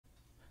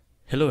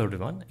Hello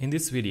everyone, in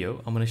this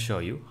video I'm going to show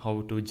you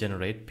how to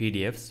generate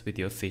PDFs with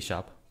your C#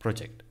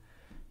 project.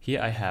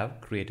 Here I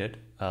have created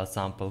a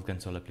sample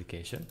console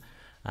application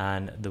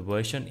and the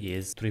version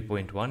is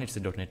 3.1. It's a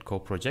 .NET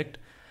Core project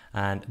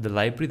and the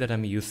library that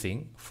I'm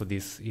using for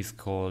this is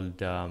called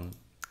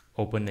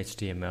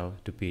OpenHTML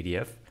to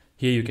PDF.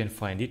 Here you can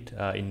find it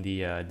in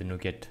the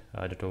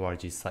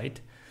NuGet.org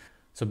site.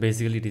 So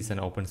basically it is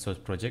an open source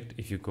project.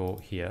 If you go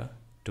here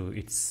to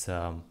its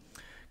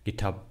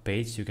GitHub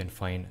page, you can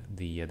find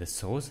the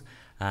source,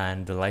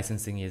 and the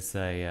licensing is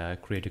a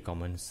Creative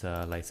Commons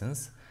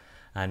license,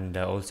 and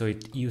also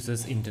it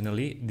uses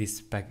internally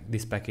this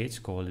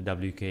package called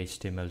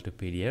WK-HTML to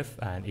PDF,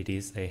 and it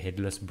is a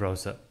headless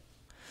browser.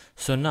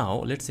 So now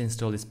let's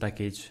install this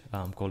package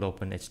called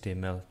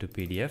OpenHTML to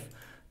PDF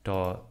to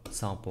our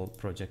sample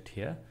project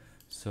here.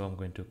 So I'm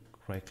going to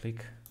right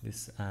click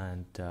this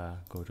and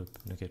go to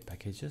NuGet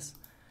packages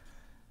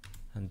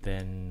and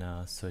then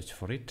search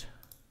for it.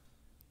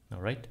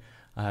 Alright,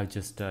 I have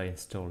just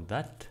installed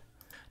that.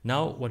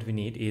 Now what we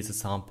need is a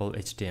sample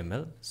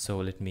HTML. So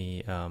let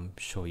me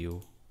show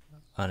you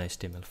an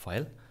HTML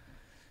file.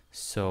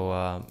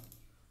 So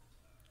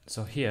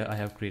here I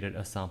have created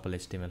a sample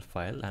HTML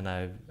file and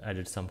I've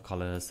added some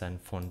colors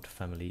and font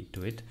family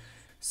to it.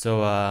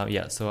 So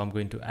so I'm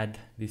going to add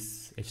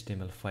this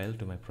HTML file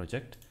to my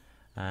project,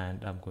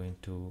 and I'm going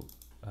to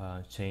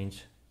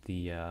change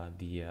the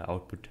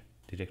output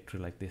directory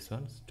like this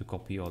one to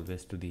copy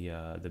always to the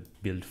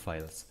build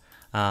files,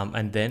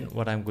 and then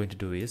what I'm going to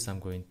do is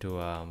I'm going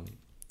to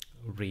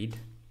read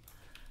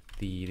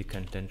the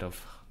content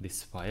of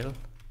this file.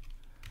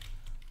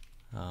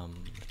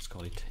 Let's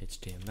call it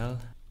HTML.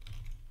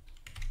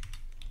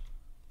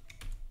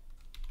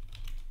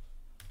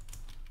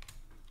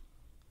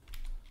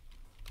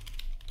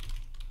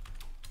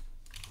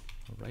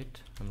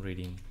 Alright, I'm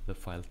reading the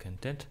file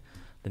content.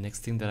 The next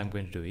thing that I'm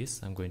going to do is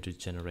I'm going to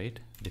generate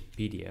the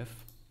PDF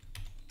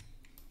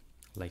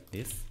like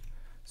this.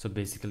 So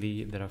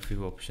basically there are a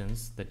few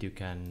options that you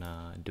can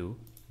do.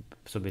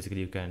 So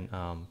basically you can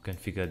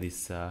configure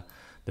this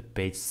the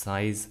page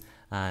size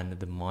and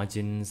the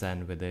margins,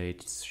 and whether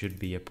it should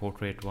be a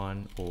portrait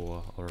one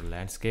or a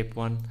landscape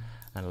one,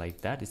 and like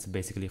that. It's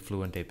basically a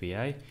Fluent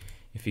API.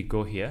 If you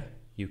go here,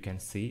 you can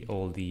see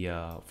all the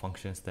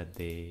functions that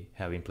they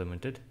have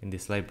implemented in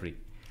this library.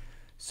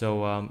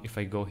 So if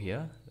I go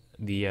here,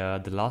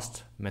 the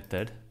last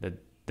method that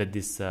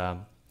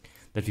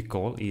we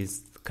call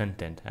is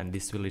content, and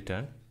this will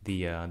return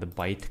the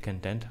byte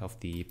content of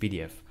the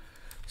PDF.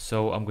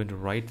 So I'm going to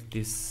write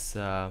this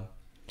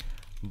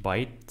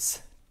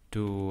bytes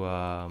to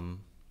a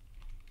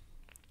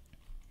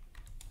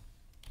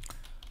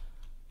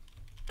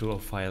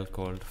file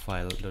called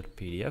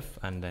file.pdf,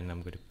 and then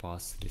I'm going to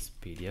pass this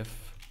PDF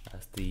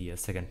as the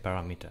second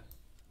parameter.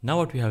 Now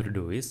what we have to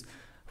do is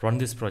run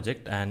this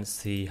project and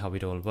see how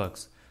it all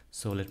works.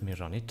 So let me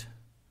run it,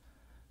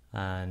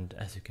 and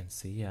as you can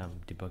see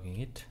I'm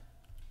debugging it.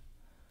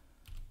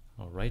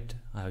 Alright,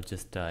 I have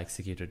just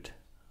executed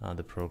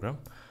the program.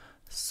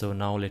 So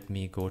now let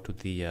me go to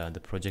the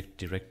project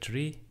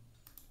directory.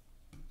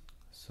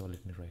 So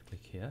let me right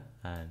click here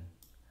and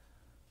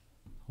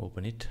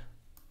open it,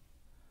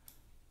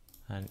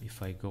 and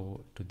if I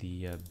go to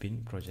the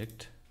bin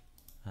project,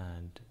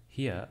 and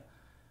here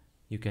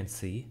you can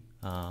see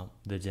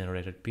the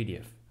generated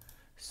PDF.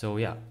 So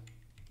yeah,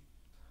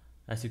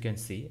 as you can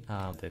see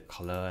the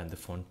color and the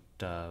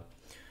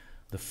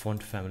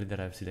font family that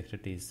I've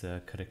selected is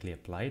correctly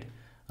applied,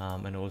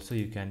 and also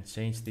you can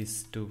change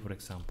this to, for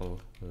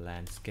example,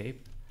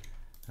 landscape,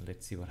 and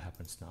let's see what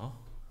happens now.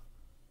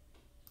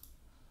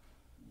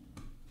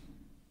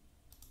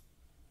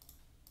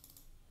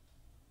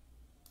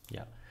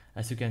 Yeah,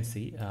 as you can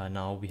see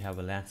now we have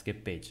a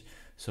landscape page.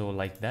 So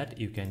like that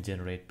you can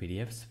generate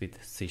PDFs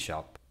with C#.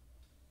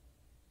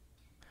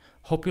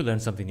 Hope you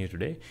learned something new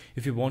today.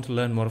 If you want to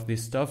learn more of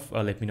this stuff,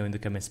 let me know in the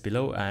comments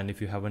below, and if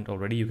you haven't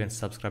already, you can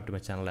subscribe to my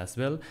channel as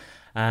well.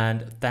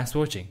 And thanks for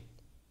watching.